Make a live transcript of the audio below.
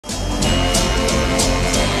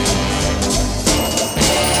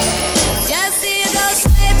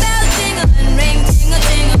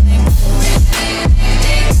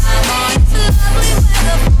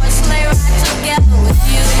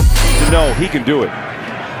know he can do it.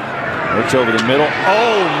 It's over the middle.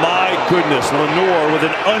 Oh my goodness, Lenore with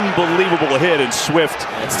an unbelievable hit, and Swift.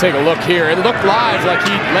 Let's take a look here. It looked live like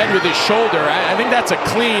he led with his shoulder. I think that's a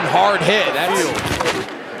clean, hard hit.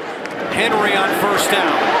 Henry on first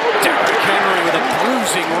down. Derrick Henry with a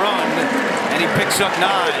bruising run, and he picks up 9.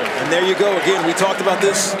 And there you go again. We talked about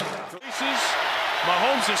this.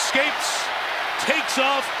 Mahomes escapes, takes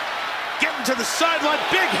off, getting to the sideline.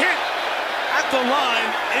 Big hit at the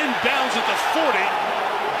line, inbounds at the 40.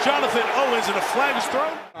 Jonathan Owens, and a flag is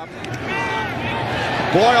thrown.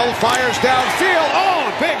 Boyle fires downfield.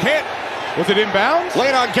 Oh, big hit. Was it inbounds?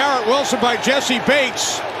 Laid on Garrett Wilson by Jesse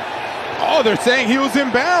Bates. Oh, they're saying he was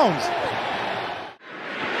inbounds.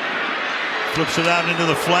 Flips it out into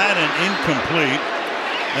the flat and incomplete.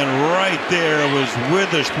 And right there was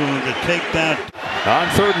Witherspoon to take that. On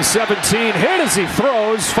 3rd and 17, hit as he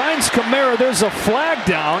throws, finds Kamara. There's a flag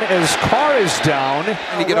down as Carr is down.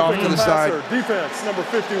 And he get off to the side. Defense, number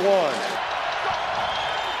 51.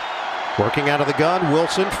 Working out of the gun,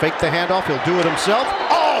 Wilson faked the handoff. He'll do it himself.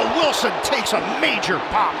 Oh, Wilson takes a major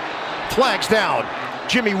pop. Flags down.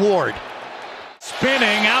 Jimmy Ward.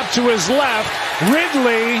 Spinning out to his left.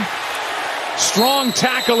 Ridley. Strong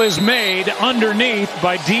tackle is made underneath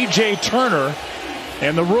by DJ Turner.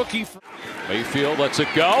 And the rookie. Mayfield lets it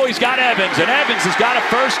go. He's got Evans, and Evans has got a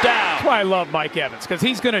first down. That's why I love Mike Evans, because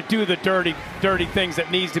he's going to do the dirty things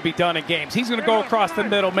that needs to be done in games. He's going to go across the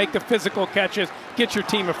middle, make the physical catches, get your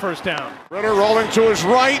team a first down. Ritter rolling to his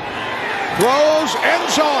right. Throws,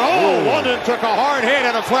 end zone. Oh, London took a hard hit,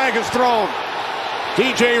 and a flag is thrown.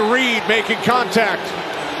 DJ Reed making contact.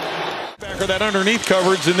 Back of that underneath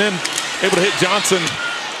coverage and then able to hit Johnson.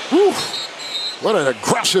 Whew. What an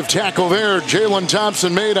aggressive tackle there Jalen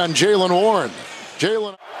Thompson made on Jalen Warren.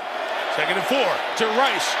 Jalen. 2nd and 4 to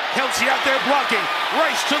Rice. Kelsey out there blocking.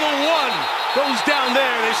 Rice to the 1. Goes down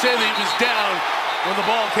there. They say that he was down when the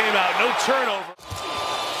ball came out. No turnover.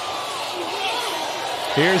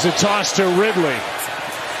 Here's a toss to Ridley.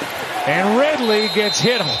 And Ridley gets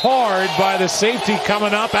hit hard by the safety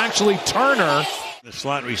coming up, actually Turner. The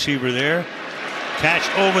slot receiver there. Catch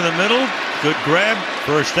over the middle. Good grab.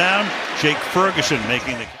 First down. Jake Ferguson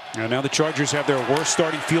making the. And now the Chargers have their worst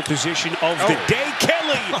starting field position of the day.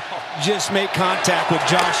 Kelly Just make contact with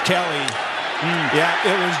Josh Kelly. Yeah,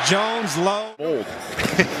 it was Jones low.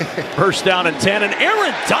 First down and 10, and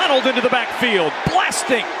Aaron Donald into the backfield,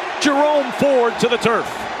 blasting Jerome Ford to the turf.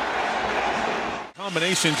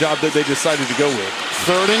 Combination job that they decided to go with.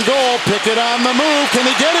 3rd and goal. Pickett on the move. Can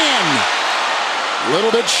he get in? A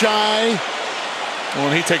little bit shy. Well,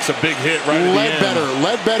 and he takes a big hit right at the end.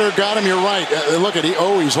 Ledbetter got him. You're right. Look at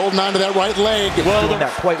he's holding on to that right leg. Well, doing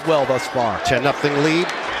that quite well thus far. 10-0 lead.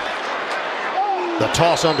 The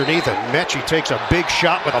toss underneath, and Mechie takes a big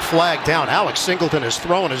shot with a flag down. Alex Singleton is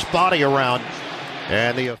throwing his body around,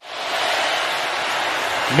 and the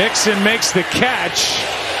Mixon makes the catch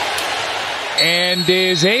and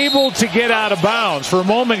is able to get out of bounds. For a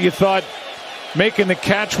moment, you thought making the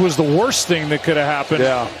catch was the worst thing that could have happened.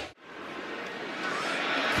 Yeah.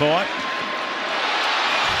 Caught.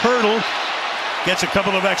 Hurdle. Gets a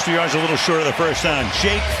couple of extra yards, a little short of the first down.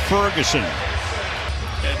 Jake Ferguson.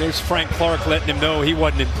 And there's Frank Clark letting him know he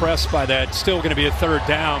wasn't impressed by that. Still going to be a 3rd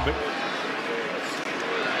down, but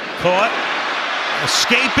Caught.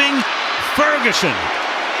 Escaping. Ferguson.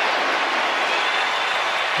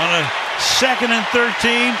 On a 2nd and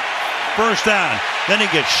 13. First down. Then he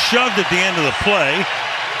gets shoved at the end of the play.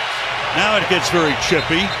 Now it gets very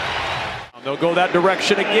chippy. They'll go that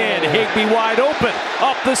direction again. Higbee wide open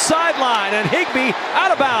up the sideline, and Higbee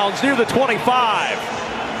out of bounds near the 25.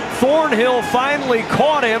 Thornhill finally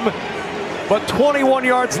caught him, but 21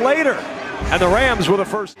 yards later, and the Rams were the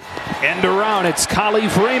first. End around, it's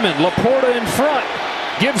Khalif Raymond. Laporta in front,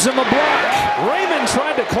 gives him a block. Raymond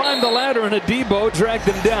tried to climb the ladder, and a Debo dragged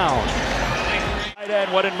him down. Tight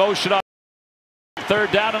end went in motion up.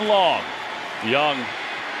 3rd down and long. Young.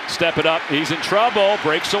 Step it up. He's in trouble.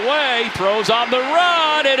 Breaks away. Throws on the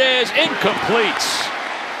run. It is incomplete.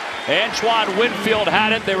 Antoine Winfield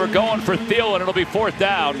had it. They were going for Thielen. It'll be 4th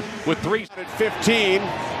down with 3:15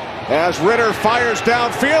 as Ritter fires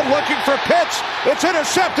downfield looking for Pitts. It's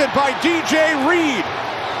intercepted by DJ Reed.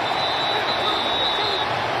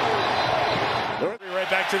 Right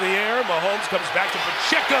back to the air. Mahomes comes back to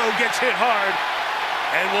Pacheco. Gets hit hard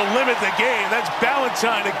and will limit the game. That's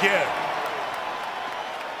Ballantyne again.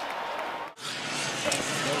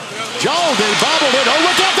 Jalde bobbled it. Oh,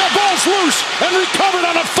 look out, that ball's loose and recovered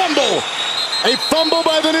on a fumble. A fumble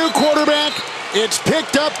by the new quarterback. It's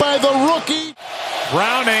picked up by the rookie.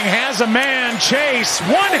 Browning has a man. Chase,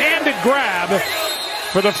 one-handed grab.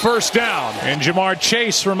 for the first down. And Jamar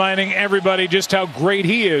Chase reminding everybody just how great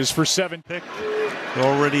he is for 7 picks.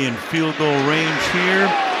 Already in field goal range here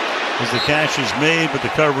as the catch is made, but the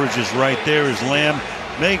coverage is right there as Lamb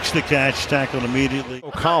makes the catch, tackled immediately.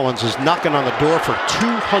 Collins is knocking on the door for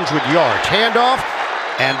 200 yards. Handoff,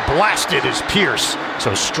 and blasted is Pierce.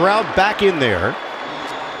 So Stroud back in there.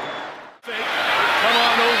 Come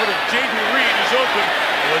on over to J.B. Reed, who's open.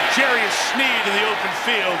 L'Jarius Sneed in the open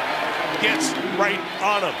field gets right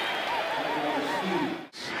on him.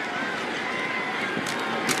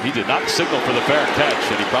 He did not signal for the fair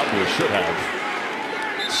catch, and he probably should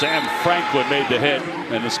have. Sam Franklin made the hit,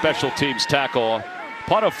 and the special teams tackle.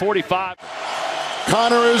 Punt of 45.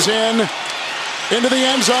 Connor is into the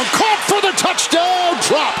end zone, caught for the touchdown,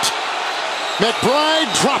 dropped. McBride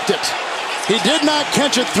dropped it. He did not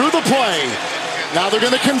catch it through the play. Now they're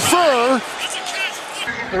going to confer.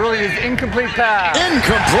 The really is incomplete pass.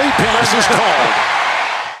 Incomplete pass is called.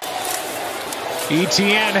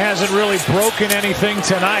 ETN hasn't really broken anything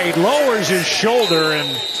tonight. Lowers his shoulder and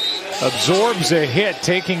absorbs a hit,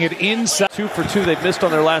 taking it inside. 2 for 2. They've missed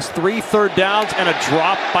on their last 3 third downs and a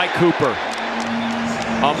drop by Cooper.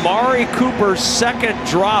 Amari Cooper's second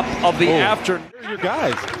drop of the afternoon. Here's your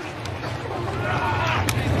guys.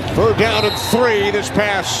 3rd down and 3. This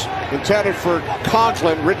pass intended for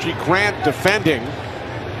Conklin. Richie Grant defending.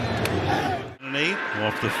 8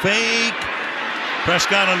 off the fake.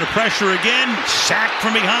 Prescott under pressure again. Sacked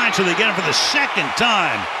from behind, so they get him for the second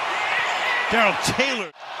time. Darrell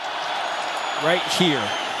Taylor. Right here.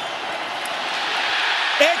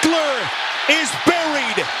 Eckler is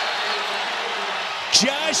buried.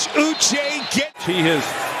 Josh Uche gets. He has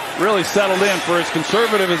really settled in. For as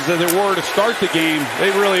conservative as they were to start the game,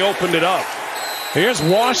 they really opened it up. Here's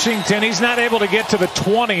Washington. He's not able to get to the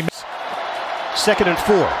 20. 2nd and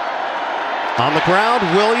 4. On the ground,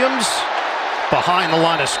 Williams behind the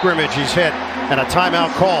line of scrimmage. He's hit, and a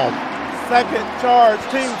timeout called. Second charge,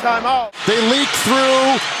 team timeout. They leak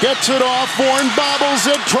through, gets it off. Bourne bobbles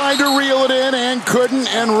it, tried to reel it in and couldn't,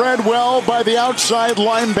 and read well by the outside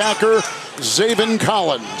linebacker, Zaven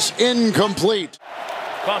Collins. Incomplete.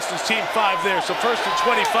 Cost his team 5 there, so 1st and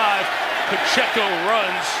 25. Pacheco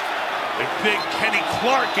runs. A big Kenny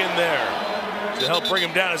Clark in there to help bring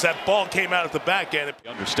him down as that ball came out at the back end.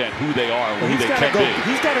 Understand who they are and who they can be.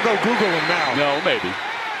 He's got to go Google him now. No, maybe.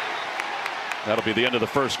 That'll be the end of the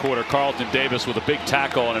first quarter. Carlton Davis with a big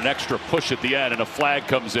tackle and an extra push at the end, and a flag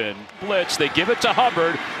comes in. Blitz, they give it to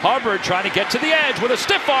Hubbard. Hubbard trying to get to the edge with a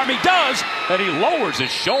stiff arm. He does, and he lowers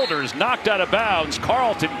his shoulders, knocked out of bounds.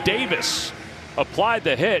 Carlton Davis applied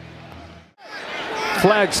the hit.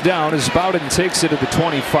 Flags down as Bowden takes it at the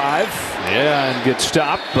 25. Yeah, and gets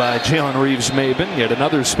stopped by Jalen Reeves-Maben. Yet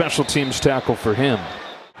another special teams tackle for him.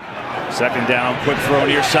 2nd down, quick throw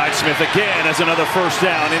near side. Smith again has another first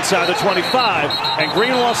down inside the 25. And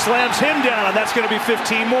Greenwell slams him down, and that's going to be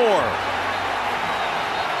 15 more.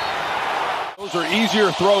 Those are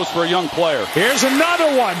easier throws for a young player. Here's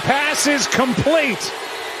another one. Pass is complete.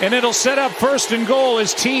 And it'll set up 1st and goal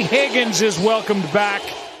as Tee Higgins is welcomed back.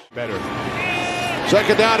 Better.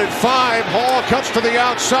 2nd down and 5. Hall cuts to the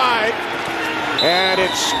outside. And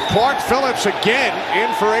it's Clark Phillips again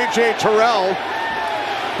in for A.J. Terrell,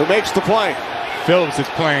 who makes the play. Phillips is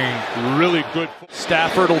playing really good.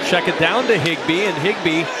 Stafford will check it down to Higbee, and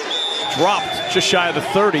Higbee dropped just shy of the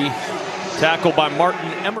 30. Tackled by Martin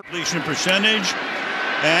Emmert. Completion percentage,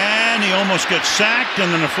 and he almost gets sacked,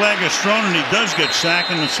 and then the flag is thrown, and he does get sacked,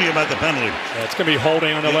 and we'll see about the penalty. Yeah, it's going to be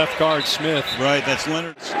holding on the left guard, Smith. Right, that's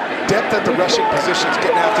Leonard. Depth at the rushing positions,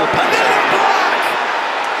 getting after the pass.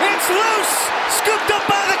 It's loose! Scooped up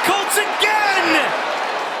by the Colts again!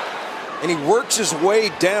 And he works his way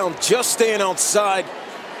down, just staying outside,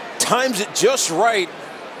 times it just right.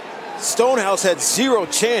 Stonehouse had 0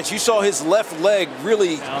 chance. You saw his left leg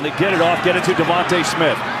really. Now they get it off, get it to Devontae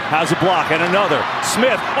Smith. Has a block and another.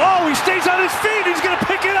 Smith, oh, he stays on his feet. He's going to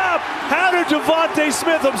pick it up. How did Devontae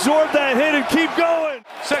Smith absorb that hit and keep going?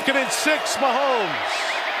 2nd and 6, Mahomes.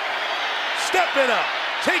 Stepping up,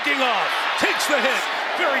 taking off, takes the hit.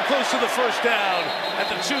 Very close to the first down at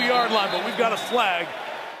the 2-yard line, but we've got a flag.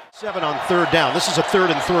 7 on 3rd down. This is a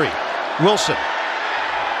 3rd and 3. Wilson.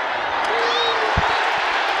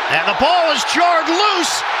 And the ball is jarred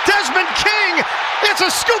loose. Desmond King. It's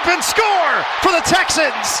a scoop and score for the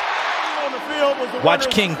Texans.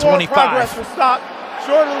 Watch King, 25.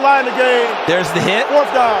 Short of the line of the game. There's the hit.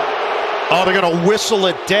 4th down. Oh, they're going to whistle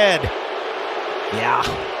it dead. Yeah.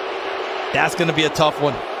 That's going to be a tough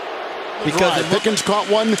one. Because Pickens caught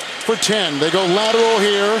one for 10. They go lateral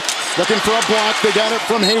here, looking for a block. They got it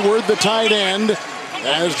from Hayward, the tight end.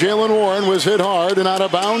 as Jalen Warren was hit hard and out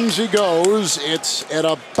of bounds he goes. It's at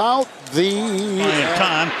about the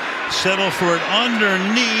time. Settle for it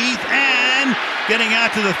underneath, and getting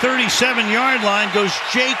out to the 37-yard line goes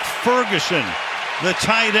Jake Ferguson, the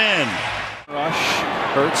tight end. Rush.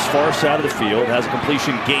 Hurts far side of the field, has a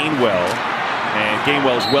completion. Gainwell, and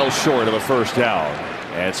Gainwell's well short of a first down.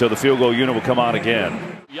 And so the field goal unit will come on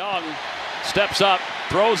again. Young steps up,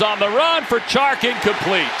 throws on the run for Chark,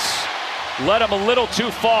 incompletes. Led him a little too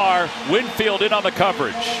far. Winfield in on the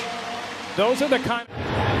coverage. Those are the kind.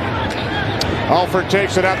 Alford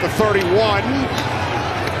takes it at the 31,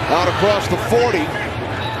 out across the 40.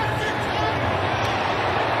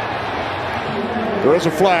 There is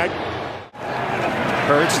a flag.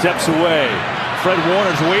 Hurts steps away. Fred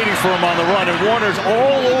Warner's waiting for him on the run, and Warner's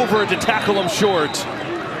all over it to tackle him short.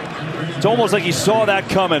 It's almost like he saw that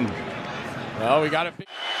coming. Well, we got it.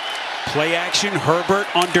 Play action, Herbert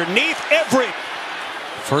underneath Everett.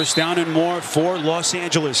 First down and more for Los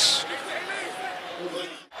Angeles.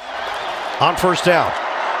 On first down,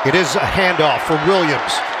 it is a handoff for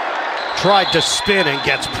Williams. Tried to spin and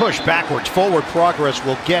gets pushed backwards. Forward progress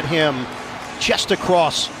will get him just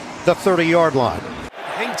across the 30-yard line.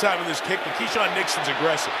 Hang time in this kick, but Keyshawn Nixon's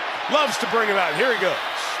aggressive. Loves to bring him out. Here he goes.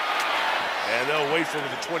 And they'll wait for him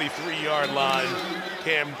at the 23-yard line.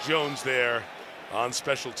 Cam Jones there on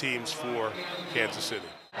special teams for Kansas City.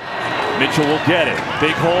 Mitchell will get it.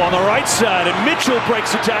 Big hole on the right side, and Mitchell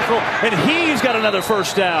breaks the tackle, and he's got another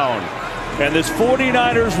first down. And this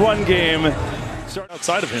 49ers run game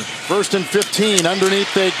outside of him. 1st and 15,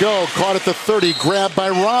 underneath they go. Caught at the 30, grabbed by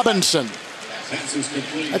Robinson.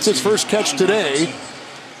 That's his first catch today.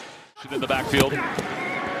 In the backfield. They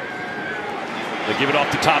give it off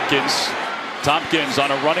to Tompkins. Tompkins on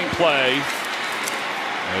a running play.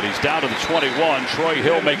 And he's down to the 21. Troy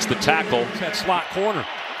Hill makes the tackle. That slot corner.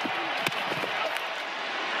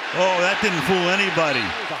 Oh, that didn't fool anybody.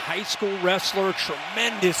 A high school wrestler,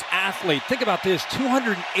 tremendous athlete. Think about this,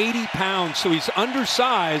 280 pounds, so he's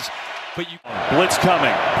undersized. But you blitz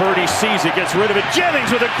coming. Purdy sees it, gets rid of it.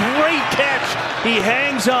 Jennings with a great catch. He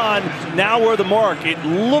hangs on. Now we're the mark. It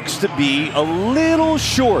looks to be a little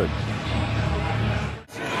short.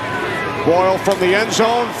 Boyle from the end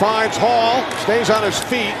zone finds Hall, stays on his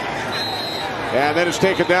feet, and then is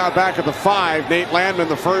taken down back at the 5. Nate Landman,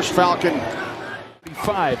 the first Falcon.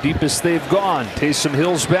 5, deepest they've gone. Taysom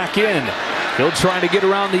Hill's back in. Hill trying to get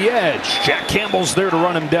around the edge. Jack Campbell's there to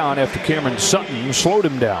run him down after Cameron Sutton slowed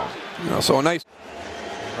him down. So a nice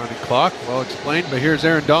running clock, well explained, but here's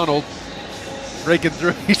Aaron Donald breaking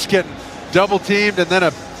through. He's getting double teamed, and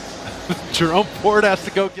then Jerome Ford has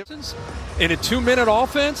to go give. In a 2-minute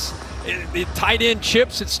offense, it tight end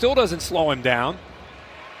chips, it still doesn't slow him down.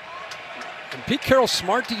 And Pete Carroll's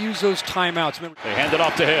smart to use those timeouts. They hand it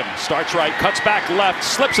off to him. Starts right, cuts back left,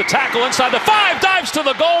 slips a tackle inside the 5, dives to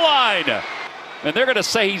the goal line. And they're going to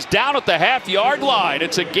say he's down at the half-yard line.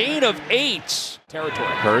 It's a gain of 8. Territory.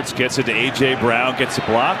 Hurts gets it to A.J. Brown, gets a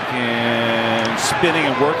block, and spinning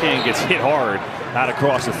and working, and gets hit hard out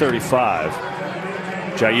across the 35.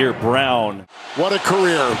 Jair Brown. What a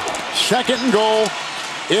career. 2nd and goal.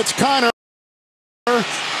 It's Connor.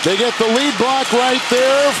 They get the lead block right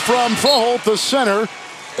there from Froholt, the center,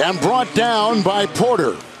 and brought down by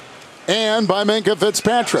Porter and by Minkah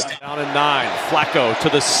Fitzpatrick. Down in 9. Flacco to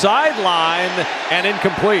the sideline and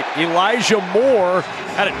incomplete. Elijah Moore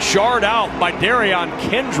had it jarred out by Darion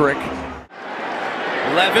Kendrick.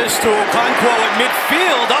 Levis to Okonkwo at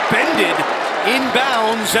midfield, upended,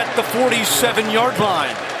 inbounds at the 47-yard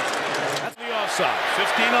line. That's the offside.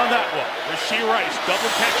 15 on that one. Rasheed Rice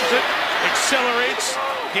double catches it, accelerates,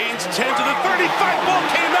 gains 10 to the 35. Ball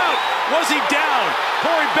came out. Was he down?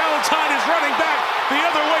 Corey Ballantyne is running back the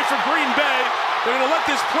other way for Green Bay. They're going to let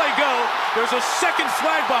this play go. There's a second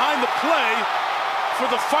flag behind the play for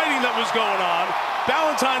the fighting that was going on.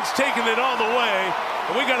 Ballantyne's taking it all the way,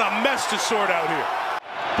 and we got a mess to sort out here.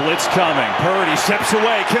 Blitz coming. Purdy steps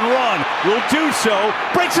away, can run, will do so,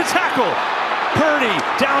 breaks a tackle. Purdy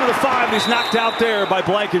down to the 5, and he's knocked out there by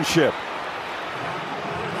Blankenship.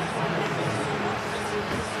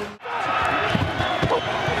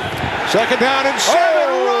 Second down and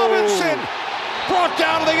 7. Robinson brought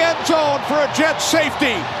down to the end zone for a Jet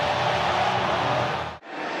safety.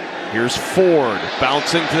 Here's Ford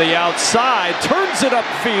bouncing to the outside, turns it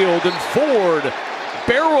upfield, and Ford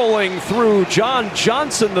barreling through John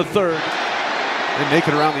Johnson III. They make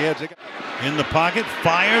it around the edge. In the pocket,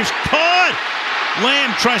 fires, caught!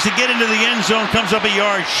 Lamb tries to get into the end zone, comes up a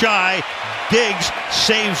yard shy. Diggs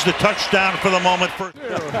saves the touchdown for the moment.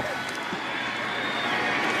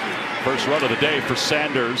 First run of the day for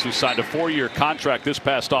Sanders, who signed a 4-year contract this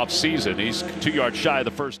past offseason. He's 2 yards shy of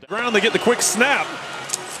the first. Ground, they get the quick snap.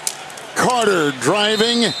 Carter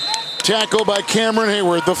driving. Tackle by Cameron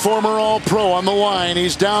Hayward, the former All-Pro on the line.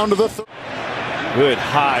 He's down to the Good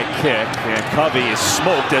high kick, and Covey is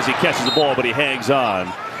smoked as he catches the ball, but he hangs on.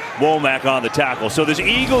 Womack on the tackle. So this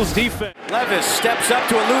Eagles defense. Levis steps up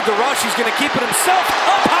to elude the rush. He's going to keep it himself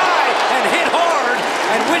up high and hit hard.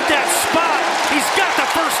 And with that spot, he's got the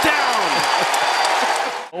first down.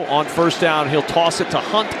 On first down, he'll toss it to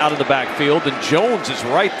Hunt out of the backfield, and Jones is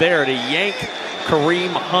right there to yank Kareem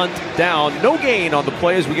Hunt down. No gain on the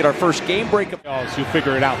play as we get our first game break. You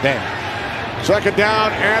figure it out then. Second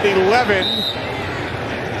down and 11.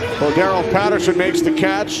 Darrell Patterson makes the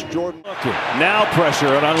catch. Jordan now pressure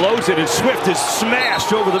and unloads it, and Swift is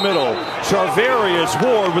smashed over the middle. Charvarius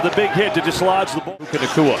Ward with a big hit to dislodge the ball.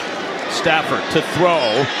 Nakua. Stafford to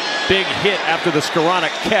throw. Big hit after the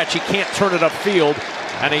Skoranek catch. He can't turn it upfield,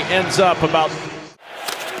 and he ends up about.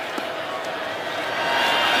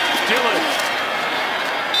 Dillon.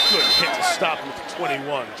 Good hit to stop him with the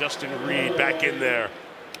 21. Justin Reed back in there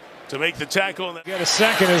to make the tackle. Get a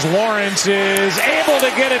second as Lawrence is able to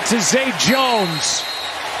get it to Zay Jones.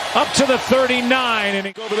 Up to the 39.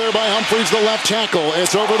 And over there by Humphreys, the left tackle.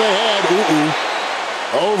 It's over the head.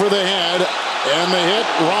 Over the head. And the hit,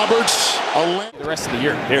 Roberts. The rest of the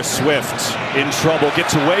year. There's Swift in trouble.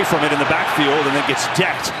 Gets away from it in the backfield and then gets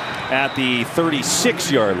decked at the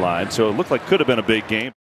 36-yard line. So it looked like could have been a big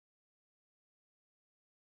game.